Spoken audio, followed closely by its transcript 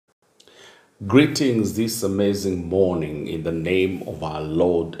Greetings this amazing morning in the name of our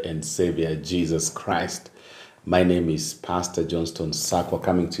Lord and Savior Jesus Christ. My name is Pastor Johnston Sakwa,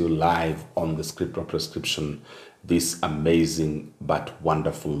 coming to you live on the Scriptural Prescription this amazing but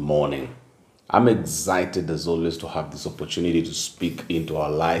wonderful morning. I'm excited as always to have this opportunity to speak into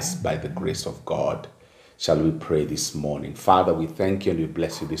our lives by the grace of God. Shall we pray this morning? Father, we thank you and we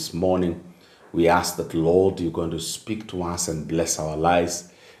bless you this morning. We ask that, Lord, you're going to speak to us and bless our lives.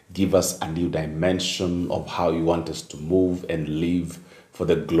 Give us a new dimension of how you want us to move and live for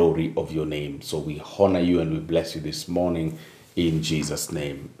the glory of your name. So we honor you and we bless you this morning in Jesus'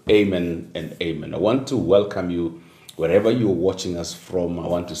 name. Amen and amen. I want to welcome you wherever you're watching us from. I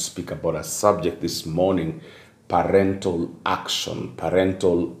want to speak about a subject this morning: parental action.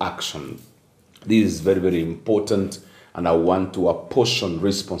 Parental action. This is very, very important, and I want to apportion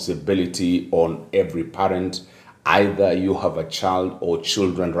responsibility on every parent. Either you have a child or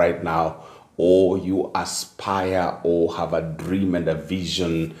children right now, or you aspire or have a dream and a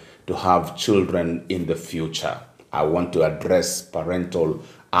vision to have children in the future. I want to address parental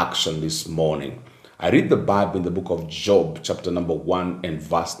action this morning. I read the Bible in the book of Job, chapter number 1 and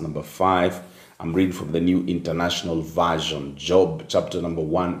verse number 5. I'm reading from the New International Version. Job, chapter number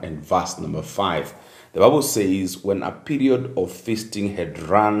 1 and verse number 5. The Bible says, when a period of feasting had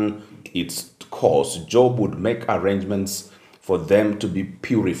run its course, Job would make arrangements for them to be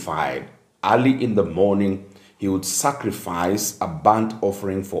purified. Early in the morning, he would sacrifice a burnt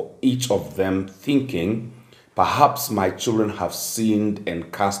offering for each of them, thinking, perhaps my children have sinned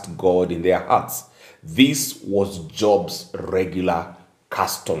and cast God in their hearts. This was Job's regular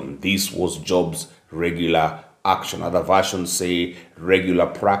custom. This was Job's regular action. Other versions say regular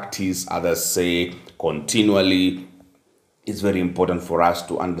practice. Others say continually. It's very important for us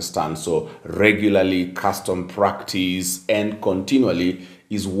to understand. So regularly, custom, practice, and continually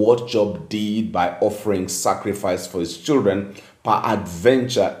is what Job did by offering sacrifice for his children per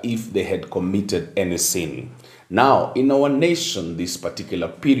adventure if they had committed any sin. Now, in our nation, this particular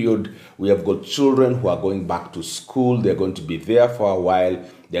period, we have got children who are going back to school. They're going to be there for a while.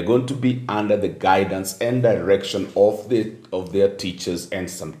 They're going to be under the guidance and direction of their teachers, and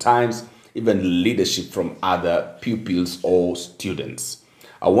sometimes even leadership from other pupils or students.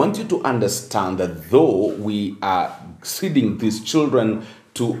 I want you to understand that though we are feeding these children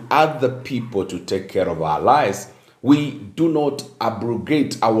to other people to take care of our lives, we do not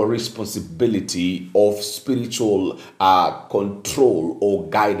abrogate our responsibility of spiritual control or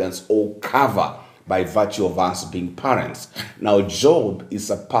guidance or cover by virtue of us being parents. Now, Job is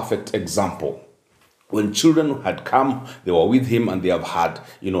a perfect example. When children had come, they were with him and they have had,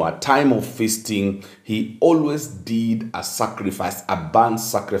 a time of feasting. He always did a sacrifice, a burnt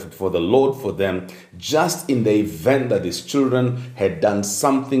sacrifice for the Lord for them, just in the event that his children had done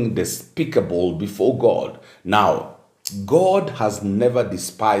something despicable before God. Now, God has never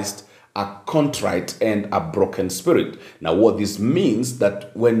despised a contrite and a broken spirit. Now, what this means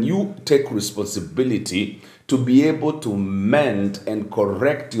that when you take responsibility to be able to mend and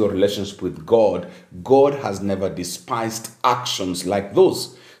correct your relationship with God, God has never despised actions like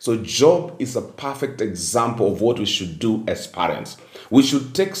those. So Job is a perfect example of what we should do as parents. We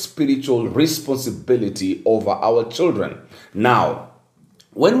should take spiritual responsibility over our children. Now,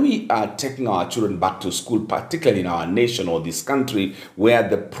 when we are taking our children back to school, particularly in our nation or this country where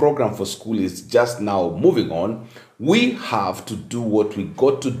the program for school is just now moving on, we have to do what we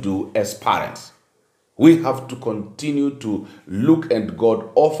got to do as parents. We have to continue to look at God,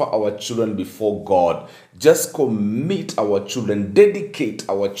 offer our children before God, just commit our children, dedicate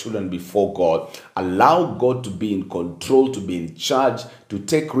our children before God, allow God to be in control, to be in charge, to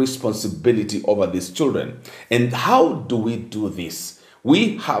take responsibility over these children. And how do we do this?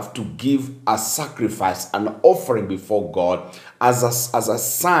 We have to give a sacrifice, an offering before God as a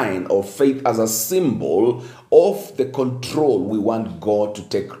sign of faith, as a symbol of the control we want God to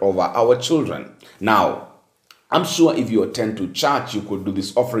take over our children. Now, I'm sure if you attend to church, you could do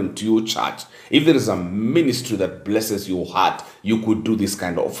this offering to your church. If there is a ministry that blesses your heart, you could do this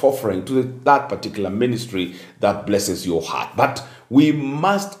kind of offering to that particular ministry that blesses your heart. But we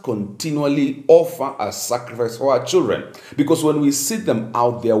must continually offer a sacrifice for our children, because when we see them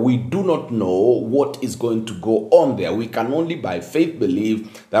out there, we do not know what is going to go on there. We can only by faith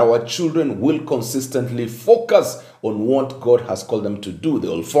believe that our children will consistently focus on what God has called them to do. They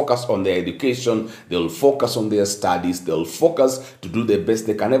will focus on their education. They will focus on their studies. They will focus to do the best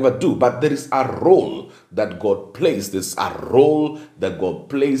they can ever do. But there is a role that God placed. There's a role that God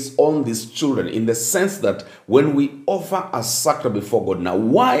placed on these children, in the sense that when we offer a sacrifice before God, now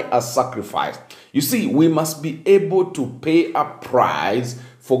why a sacrifice? You see, we must be able to pay a price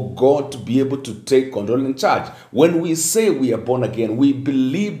for God to be able to take control and charge. When we say we are born again, we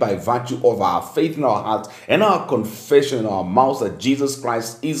believe by virtue of our faith in our hearts and our confession in our mouths that Jesus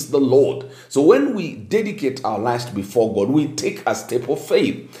Christ is the Lord. So when we dedicate our lives before God, we take a step of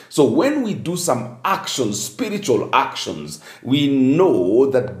faith. So when we do some actions, spiritual actions, we know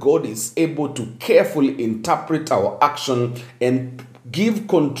that God is able to carefully interpret our action and give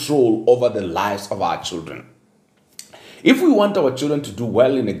control over the lives of our children. If we want our children to do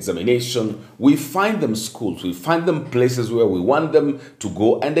well in examination, we find them schools, we find them places where we want them to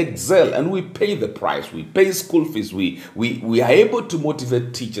go and excel, and we pay the price. We pay school fees. We are able to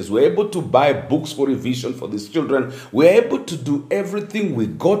motivate teachers. We're able to buy books for revision for these children. We're able to do everything we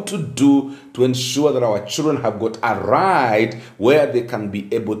got to do to ensure that our children have got a ride where they can be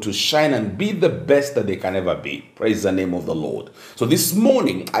able to shine and be the best that they can ever be. Praise the name of the Lord. So this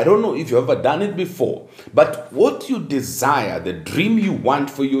morning, I don't know if you've ever done it before, but what you desire, the dream you want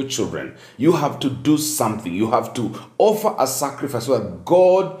for your children, you have to do something. You have to offer a sacrifice so that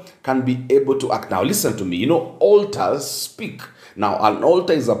God can be able to act. Now listen to me, you know, altars speak. Now, an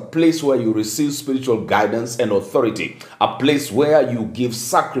altar is a place where you receive spiritual guidance and authority, a place where you give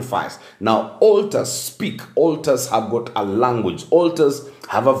sacrifice. Now, altars speak. Altars have got a language. Altars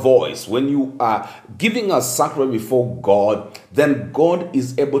have a voice. When you are giving a sacrifice before God, then God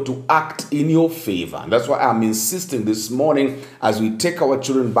is able to act in your favor. And that's why I'm insisting this morning as we take our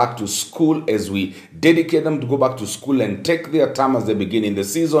children back to school, as we dedicate them to go back to school and take their time as they begin in the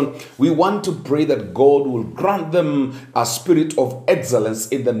season, we want to pray that God will grant them a spirit of excellence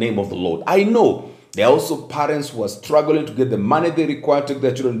in the name of the Lord. I know there are also parents who are struggling to get the money they require to take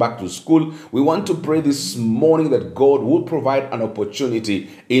their children back to school. We want to pray this morning that God will provide an opportunity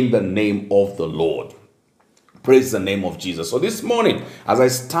in the name of the Lord. Praise the name of Jesus. So this morning, as I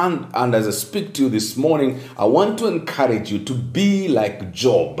stand and as I speak to you this morning, I want to encourage you to be like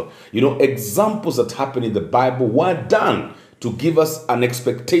Job. You know, examples that happen in the Bible were done to give us an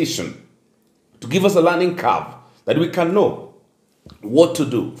expectation, to give us a learning curve that we can know what to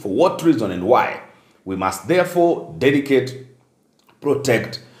do, for what reason and why. We must therefore dedicate,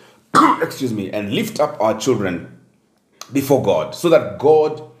 protect, and lift up our children before God so that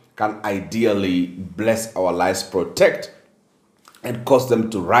God can ideally bless our lives, protect, and cause them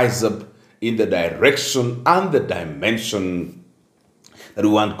to rise up in the direction and the dimension that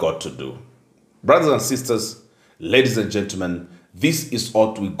we want God to do. Brothers and sisters, ladies and gentlemen, this is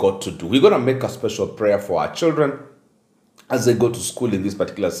what we got to do. We're going to make a special prayer for our children as they go to school in this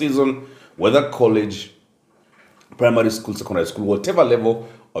particular season, whether college, primary school, secondary school, whatever level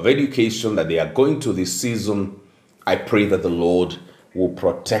of education that they are going to this season. I pray that the Lord will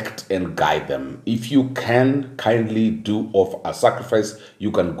protect and guide them. If you can kindly do of a sacrifice,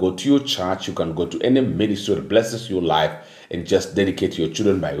 you can go to your church, you can go to any ministry that blesses your life and just dedicate your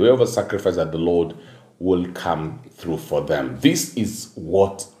children by way of a sacrifice that the Lord will come through for them. This is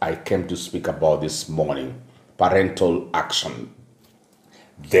what I came to speak about this morning. Parental action.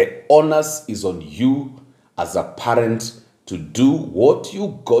 The onus is on you as a parent to do what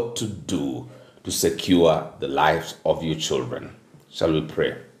you got to do to secure the lives of your children. Shall we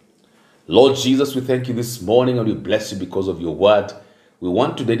pray? Lord Jesus, we thank you this morning and we bless you because of your word. We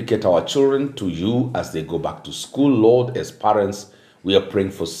want to dedicate our children to you as they go back to school. Lord, as parents, we are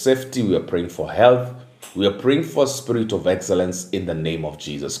praying for safety. We are praying for health. We are praying for a spirit of excellence in the name of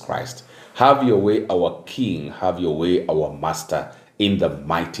Jesus Christ. Have your way, our King. Have your way, our Master, in the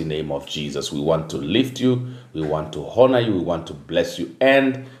mighty name of Jesus. We want to lift you. We want to honor you. We want to bless you.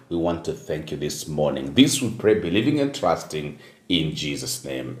 And we want to thank you this morning. This we pray, believing and trusting in Jesus'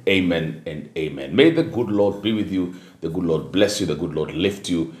 name. Amen and amen. May the good Lord be with you. The good Lord bless you. The good Lord lift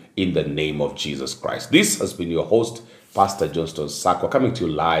you in the name of Jesus Christ. This has been your host, Pastor Johnston Sakwa, coming to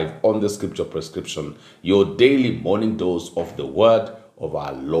you live on the Scriptural Prescription, your daily morning dose of the word of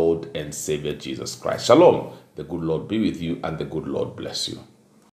our Lord and Savior Jesus Christ. Shalom. The good Lord be with you and the good Lord bless you.